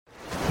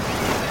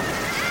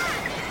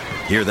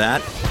Hear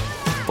that?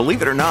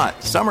 Believe it or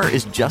not, summer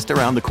is just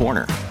around the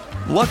corner.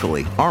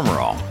 Luckily, Armor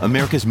All,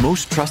 America's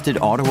most trusted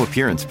auto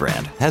appearance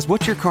brand, has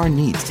what your car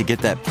needs to get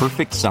that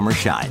perfect summer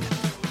shine.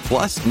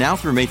 Plus, now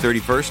through May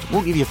 31st,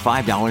 we'll give you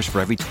 $5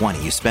 for every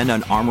 $20 you spend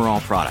on Armor All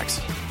products.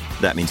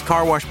 That means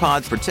car wash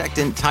pods,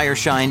 protectant, tire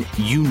shine,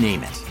 you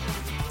name it.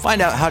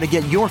 Find out how to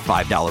get your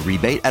 $5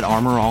 rebate at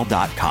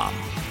armorall.com.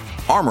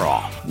 Armor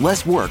All,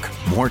 less work,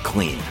 more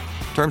clean.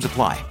 Terms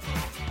apply.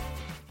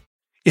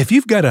 If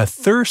you've got a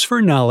thirst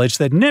for knowledge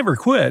that never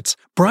quits,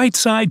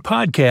 Brightside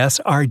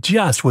Podcasts are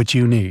just what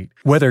you need.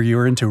 Whether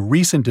you're into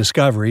recent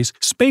discoveries,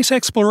 space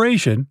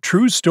exploration,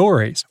 true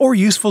stories, or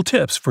useful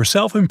tips for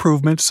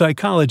self-improvement,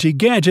 psychology,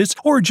 gadgets,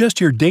 or just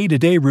your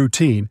day-to-day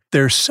routine,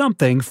 there's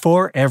something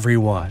for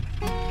everyone.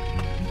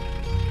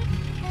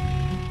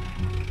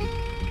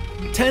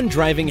 10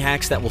 driving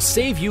hacks that will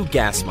save you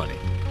gas money.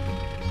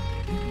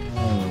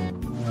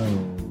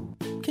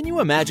 Can you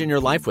imagine your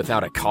life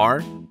without a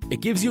car? It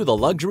gives you the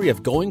luxury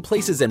of going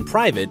places in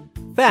private,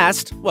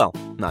 fast, well,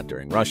 not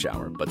during rush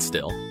hour, but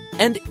still,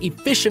 and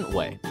efficient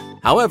way.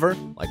 However,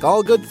 like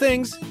all good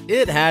things,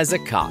 it has a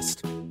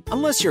cost.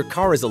 Unless your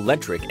car is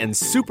electric and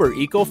super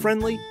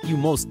eco-friendly, you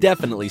most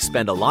definitely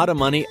spend a lot of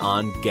money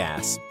on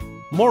gas.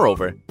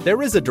 Moreover,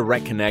 there is a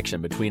direct connection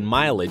between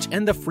mileage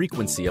and the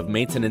frequency of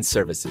maintenance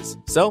services.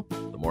 So,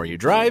 the more you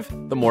drive,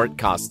 the more it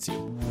costs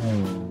you.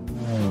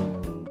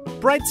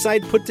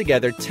 Brightside put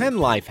together 10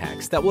 life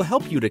hacks that will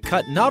help you to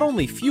cut not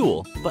only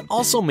fuel, but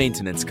also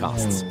maintenance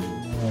costs.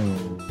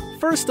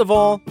 First of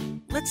all,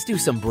 let's do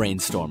some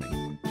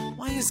brainstorming.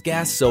 Why is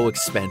gas so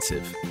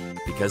expensive?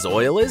 Because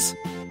oil is?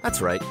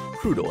 That's right,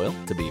 crude oil,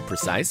 to be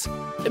precise.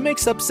 It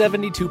makes up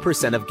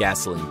 72% of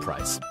gasoline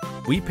price.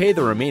 We pay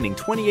the remaining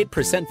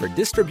 28% for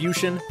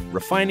distribution,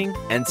 refining,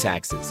 and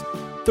taxes.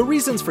 The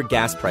reasons for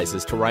gas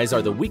prices to rise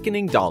are the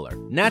weakening dollar,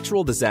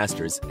 natural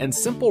disasters, and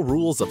simple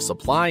rules of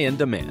supply and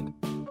demand.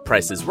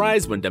 Prices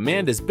rise when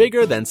demand is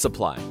bigger than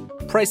supply.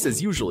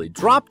 Prices usually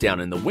drop down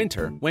in the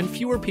winter when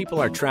fewer people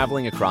are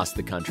traveling across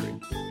the country.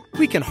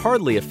 We can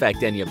hardly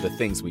affect any of the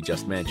things we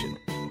just mentioned,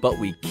 but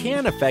we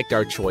can affect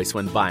our choice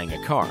when buying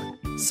a car.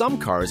 Some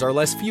cars are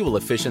less fuel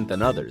efficient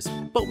than others,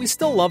 but we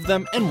still love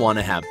them and want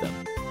to have them.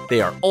 They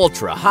are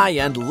ultra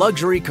high-end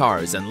luxury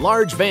cars and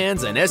large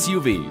vans and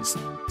SUVs.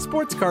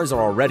 Sports cars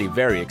are already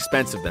very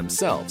expensive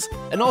themselves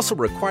and also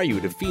require you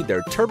to feed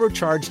their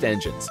turbocharged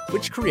engines,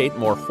 which create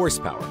more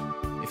horsepower.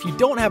 If you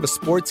don't have a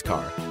sports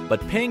car,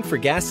 but paying for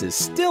gas is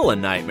still a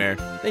nightmare,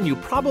 then you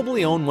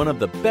probably own one of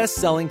the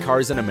best-selling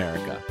cars in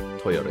America: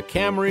 Toyota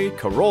Camry,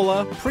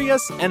 Corolla,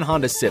 Prius, and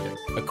Honda Civic,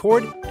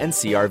 Accord, and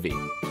CR-V.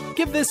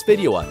 Give this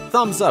video a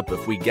thumbs up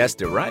if we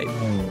guessed it right.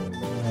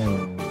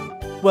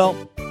 Well,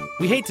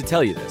 we hate to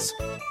tell you this,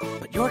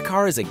 but your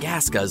car is a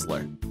gas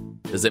guzzler.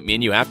 Does it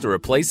mean you have to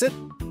replace it?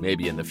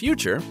 Maybe in the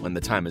future, when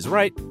the time is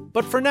right,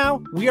 but for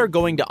now, we are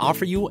going to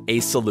offer you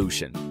a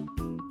solution.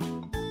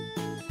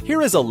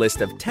 Here is a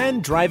list of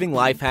 10 driving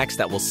life hacks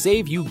that will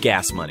save you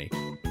gas money.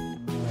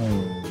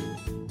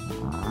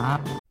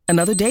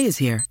 Another day is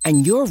here,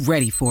 and you're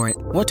ready for it.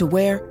 What to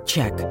wear?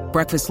 Check.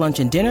 Breakfast,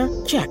 lunch, and dinner?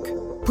 Check.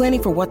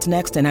 Planning for what's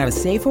next and how to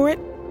save for it?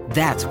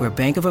 That's where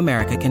Bank of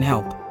America can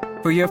help.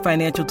 For your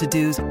financial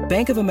to-dos,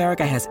 Bank of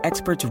America has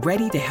experts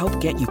ready to help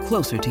get you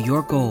closer to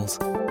your goals.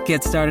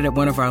 Get started at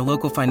one of our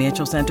local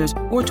financial centers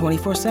or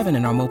 24/7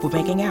 in our mobile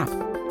banking app.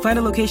 Find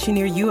a location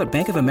near you at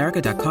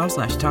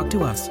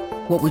bankofamerica.com/talktous.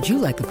 What would you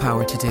like the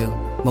power to do?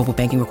 Mobile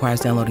banking requires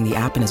downloading the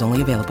app and is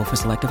only available for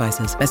select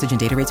devices. Message and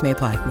data rates may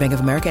apply. Bank of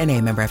America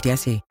N.A., member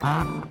FDIC.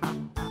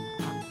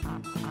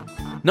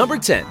 Number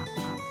 10.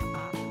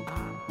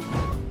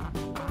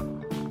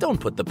 Don't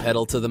put the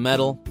pedal to the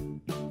metal.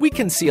 We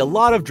can see a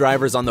lot of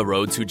drivers on the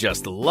roads who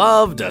just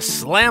love to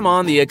slam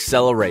on the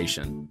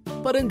acceleration.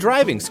 But in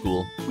driving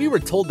school, we were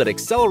told that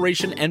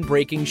acceleration and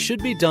braking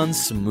should be done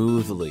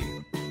smoothly.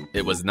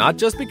 It was not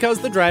just because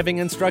the driving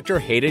instructor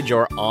hated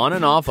your on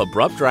and off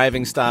abrupt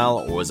driving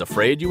style or was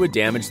afraid you would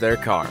damage their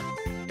car.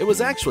 It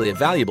was actually a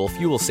valuable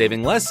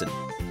fuel-saving lesson.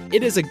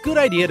 It is a good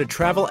idea to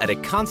travel at a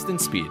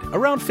constant speed,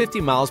 around 50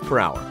 miles per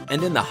hour,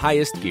 and in the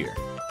highest gear.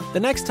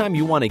 The next time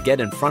you want to get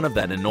in front of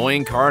that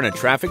annoying car in a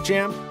traffic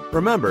jam,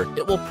 remember,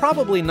 it will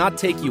probably not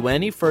take you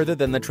any further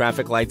than the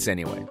traffic lights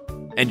anyway.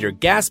 And your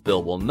gas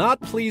bill will not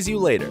please you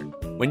later.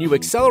 When you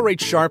accelerate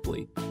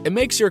sharply, it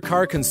makes your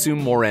car consume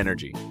more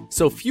energy,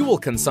 so fuel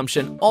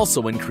consumption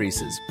also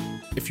increases.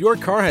 If your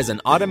car has an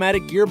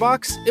automatic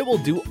gearbox, it will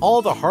do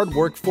all the hard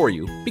work for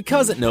you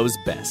because it knows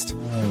best.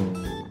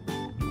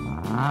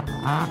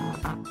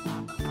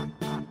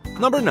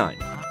 Number 9.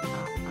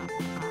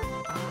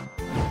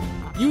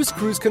 Use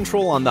cruise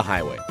control on the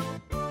highway.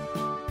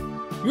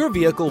 Your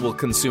vehicle will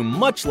consume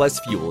much less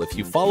fuel if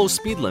you follow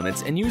speed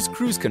limits and use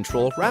cruise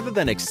control rather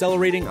than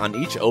accelerating on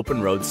each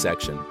open road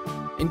section.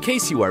 In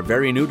case you are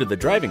very new to the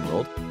driving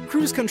world,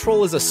 cruise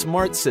control is a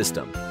smart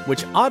system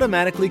which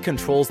automatically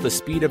controls the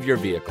speed of your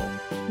vehicle.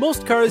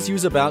 Most cars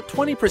use about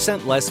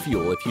 20% less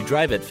fuel if you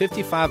drive at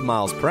 55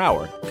 miles per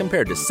hour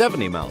compared to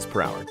 70 miles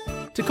per hour.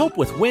 To cope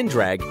with wind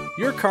drag,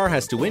 your car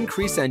has to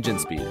increase engine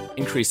speed,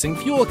 increasing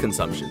fuel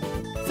consumption.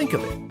 Think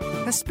of it.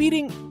 Has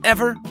speeding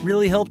ever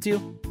really helped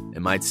you?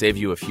 It might save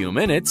you a few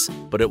minutes,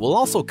 but it will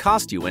also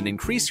cost you and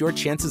increase your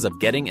chances of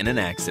getting in an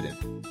accident.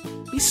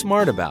 Be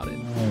smart about it.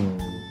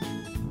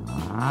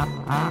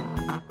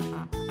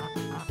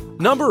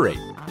 Number 8.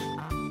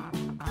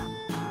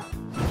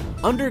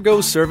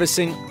 Undergo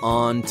servicing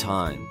on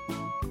time.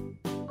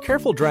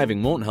 Careful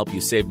driving won't help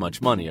you save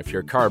much money if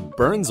your car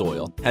burns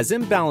oil, has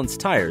imbalanced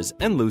tires,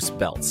 and loose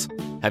belts.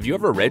 Have you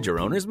ever read your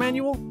owner's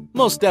manual?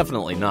 Most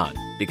definitely not,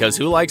 because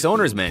who likes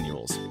owner's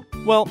manuals?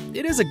 Well,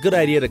 it is a good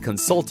idea to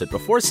consult it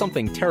before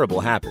something terrible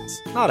happens,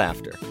 not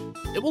after.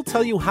 It will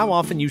tell you how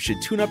often you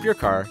should tune up your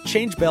car,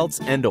 change belts,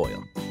 and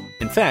oil.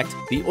 In fact,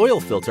 the oil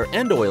filter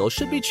and oil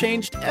should be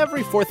changed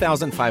every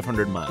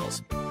 4,500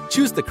 miles.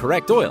 Choose the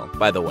correct oil,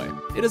 by the way.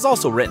 It is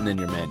also written in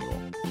your manual.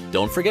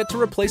 Don't forget to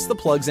replace the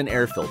plugs and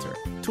air filter.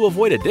 To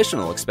avoid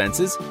additional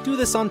expenses, do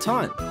this on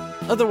time.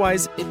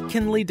 Otherwise, it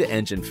can lead to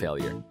engine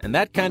failure, and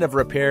that kind of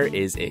repair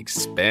is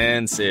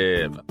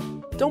expensive.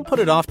 Don't put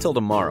it off till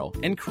tomorrow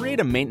and create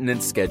a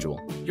maintenance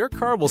schedule. Your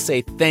car will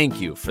say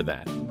thank you for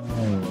that.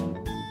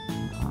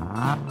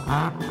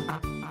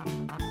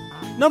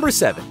 Number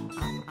 7.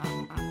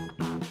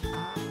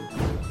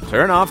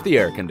 Turn off the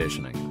air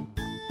conditioning.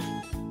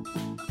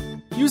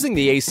 Using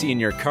the AC in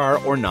your car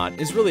or not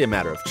is really a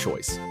matter of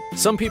choice.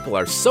 Some people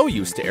are so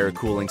used to air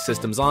cooling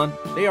systems on,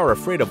 they are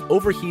afraid of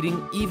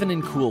overheating even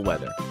in cool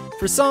weather.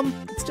 For some,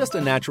 it's just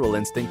a natural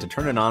instinct to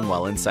turn it on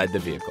while inside the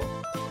vehicle.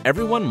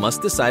 Everyone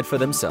must decide for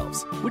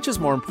themselves, which is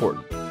more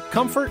important,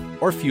 comfort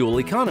or fuel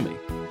economy.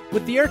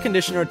 With the air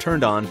conditioner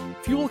turned on,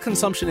 fuel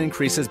consumption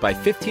increases by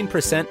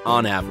 15%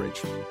 on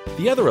average.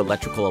 The other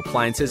electrical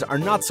appliances are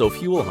not so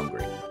fuel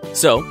hungry.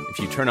 So, if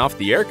you turn off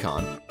the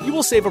aircon, you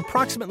will save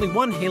approximately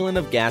 1 gallon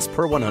of gas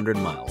per 100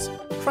 miles.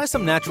 Try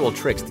some natural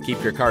tricks to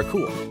keep your car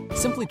cool.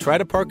 Simply try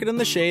to park it in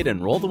the shade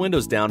and roll the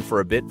windows down for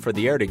a bit for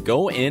the air to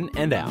go in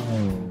and out.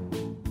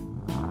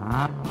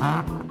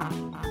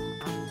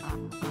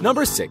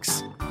 Number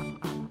 6.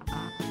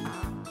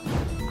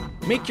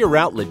 Make your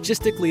route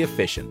logistically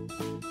efficient.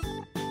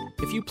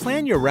 If you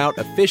plan your route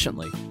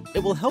efficiently,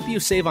 it will help you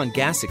save on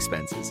gas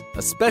expenses,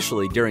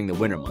 especially during the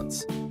winter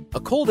months. A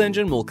cold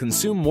engine will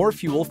consume more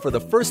fuel for the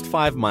first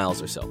 5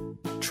 miles or so.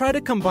 Try to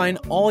combine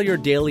all your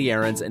daily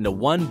errands into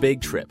one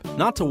big trip,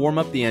 not to warm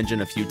up the engine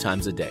a few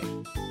times a day.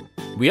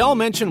 We all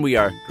mention we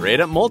are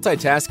great at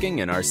multitasking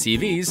in our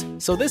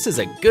CVs, so this is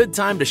a good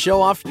time to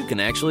show off you can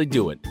actually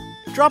do it.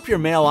 Drop your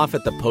mail off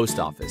at the post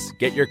office,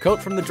 get your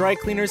coat from the dry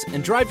cleaners,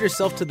 and drive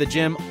yourself to the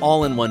gym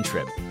all in one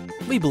trip.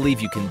 We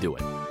believe you can do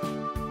it.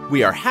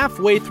 We are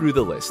halfway through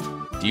the list.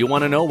 Do you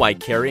want to know why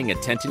carrying a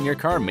tent in your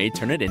car may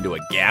turn it into a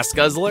gas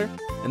guzzler?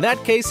 In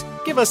that case,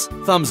 give us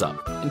thumbs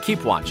up and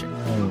keep watching.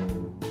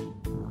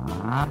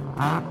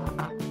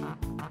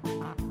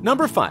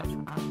 Number 5.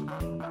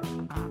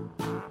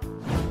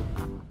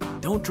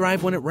 Don't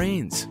drive when it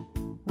rains.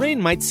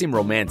 Rain might seem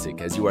romantic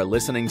as you are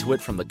listening to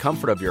it from the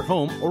comfort of your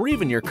home or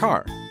even your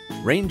car.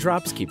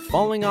 Raindrops keep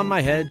falling on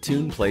my head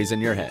tune plays in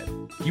your head.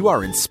 You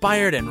are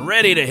inspired and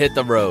ready to hit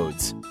the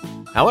roads.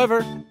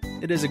 However,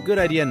 it is a good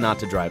idea not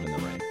to drive in the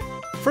rain.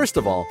 First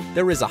of all,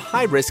 there is a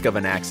high risk of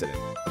an accident.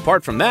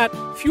 Apart from that,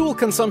 fuel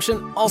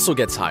consumption also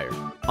gets higher.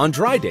 On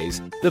dry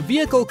days, the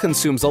vehicle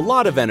consumes a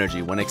lot of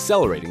energy when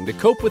accelerating to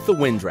cope with the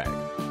wind drag.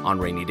 On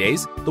rainy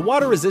days, the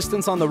water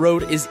resistance on the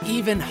road is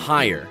even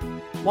higher.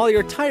 While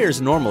your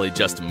tires normally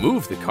just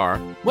move the car,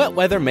 wet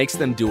weather makes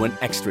them do an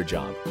extra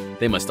job.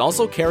 They must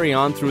also carry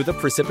on through the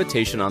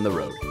precipitation on the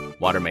road.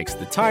 Water makes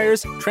the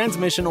tires,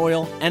 transmission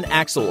oil, and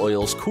axle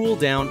oils cool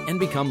down and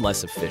become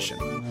less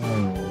efficient.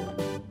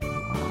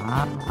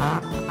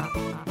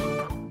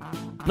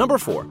 Number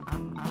 4.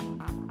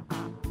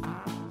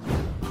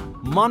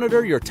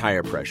 Monitor your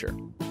tire pressure.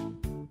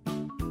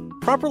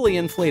 Properly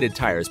inflated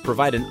tires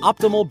provide an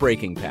optimal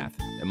braking path.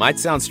 It might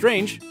sound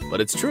strange, but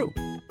it's true.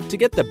 To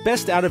get the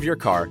best out of your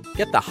car,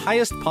 get the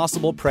highest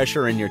possible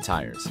pressure in your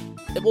tires.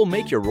 It will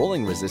make your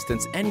rolling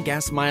resistance and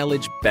gas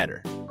mileage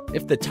better.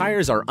 If the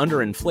tires are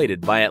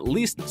underinflated by at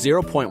least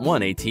 0.1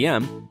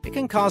 ATM, it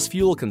can cause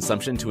fuel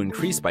consumption to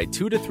increase by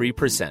 2 to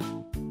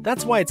 3%.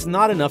 That's why it's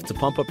not enough to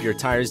pump up your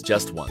tires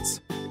just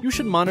once. You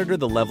should monitor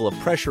the level of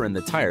pressure in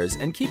the tires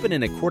and keep it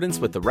in accordance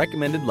with the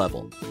recommended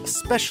level,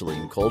 especially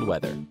in cold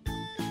weather.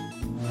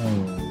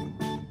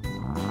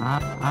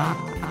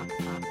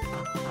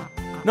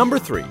 Number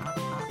 3.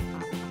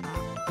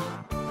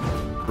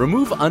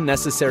 Remove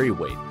unnecessary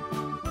weight.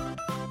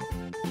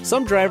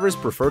 Some drivers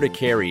prefer to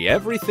carry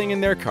everything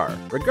in their car,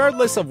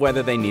 regardless of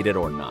whether they need it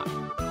or not.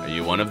 Are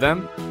you one of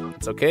them?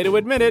 It's okay to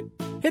admit it.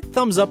 Hit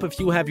thumbs up if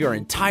you have your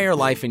entire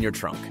life in your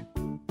trunk.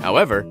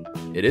 However,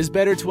 it is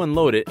better to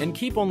unload it and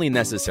keep only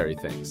necessary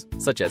things,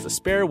 such as a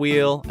spare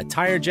wheel, a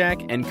tire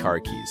jack, and car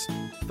keys.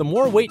 The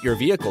more weight your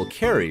vehicle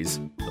carries,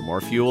 the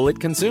more fuel it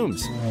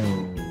consumes.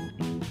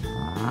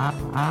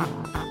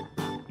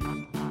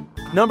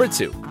 Number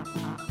 2.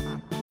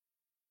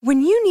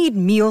 When you need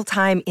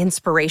mealtime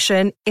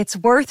inspiration, it's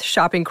worth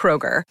shopping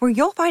Kroger, where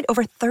you'll find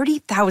over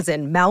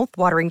 30,000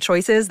 mouth-watering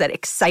choices that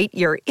excite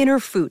your inner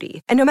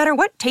foodie. And no matter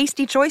what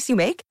tasty choice you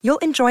make, you'll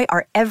enjoy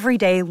our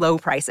everyday low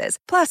prices,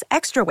 plus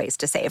extra ways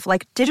to save,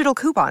 like digital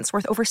coupons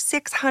worth over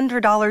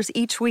 $600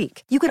 each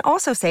week. You can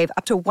also save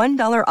up to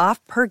 $1 off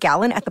per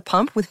gallon at the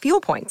pump with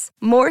fuel points.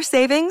 More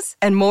savings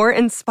and more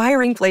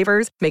inspiring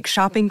flavors make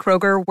shopping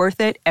Kroger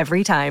worth it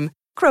every time.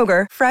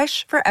 Kroger,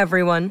 fresh for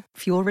everyone.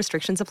 Fuel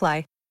restrictions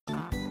apply.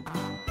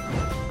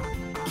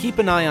 Keep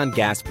an eye on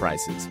gas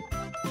prices.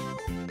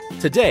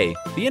 Today,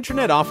 the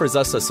internet offers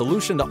us a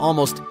solution to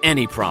almost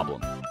any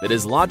problem that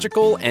is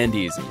logical and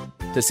easy.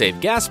 To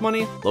save gas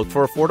money, look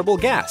for affordable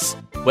gas.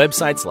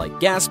 Websites like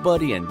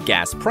GasBuddy and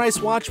Gas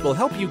Price Watch will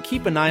help you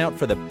keep an eye out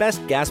for the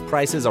best gas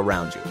prices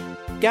around you.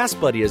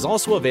 GasBuddy is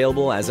also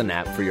available as an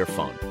app for your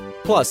phone.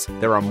 Plus,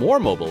 there are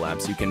more mobile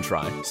apps you can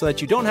try so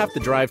that you don't have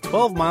to drive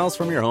 12 miles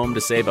from your home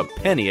to save a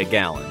penny a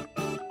gallon.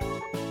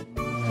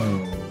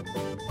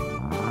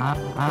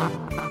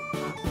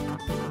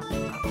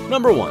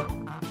 Number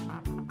 1.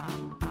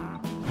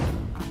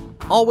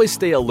 Always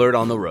stay alert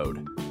on the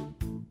road.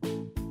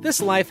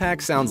 This life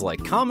hack sounds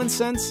like common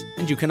sense,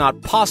 and you cannot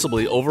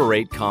possibly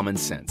overrate common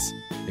sense.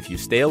 If you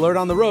stay alert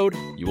on the road,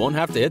 you won't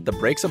have to hit the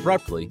brakes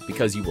abruptly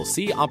because you will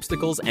see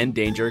obstacles and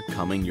danger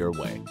coming your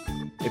way.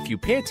 If you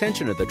pay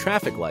attention to the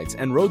traffic lights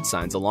and road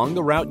signs along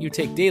the route you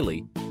take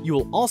daily, you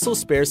will also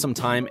spare some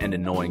time and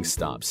annoying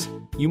stops.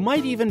 You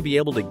might even be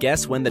able to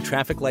guess when the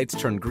traffic lights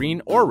turn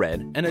green or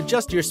red and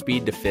adjust your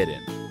speed to fit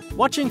in.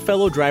 Watching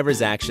fellow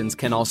drivers' actions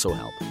can also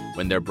help.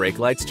 When their brake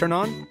lights turn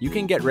on, you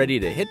can get ready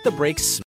to hit the brakes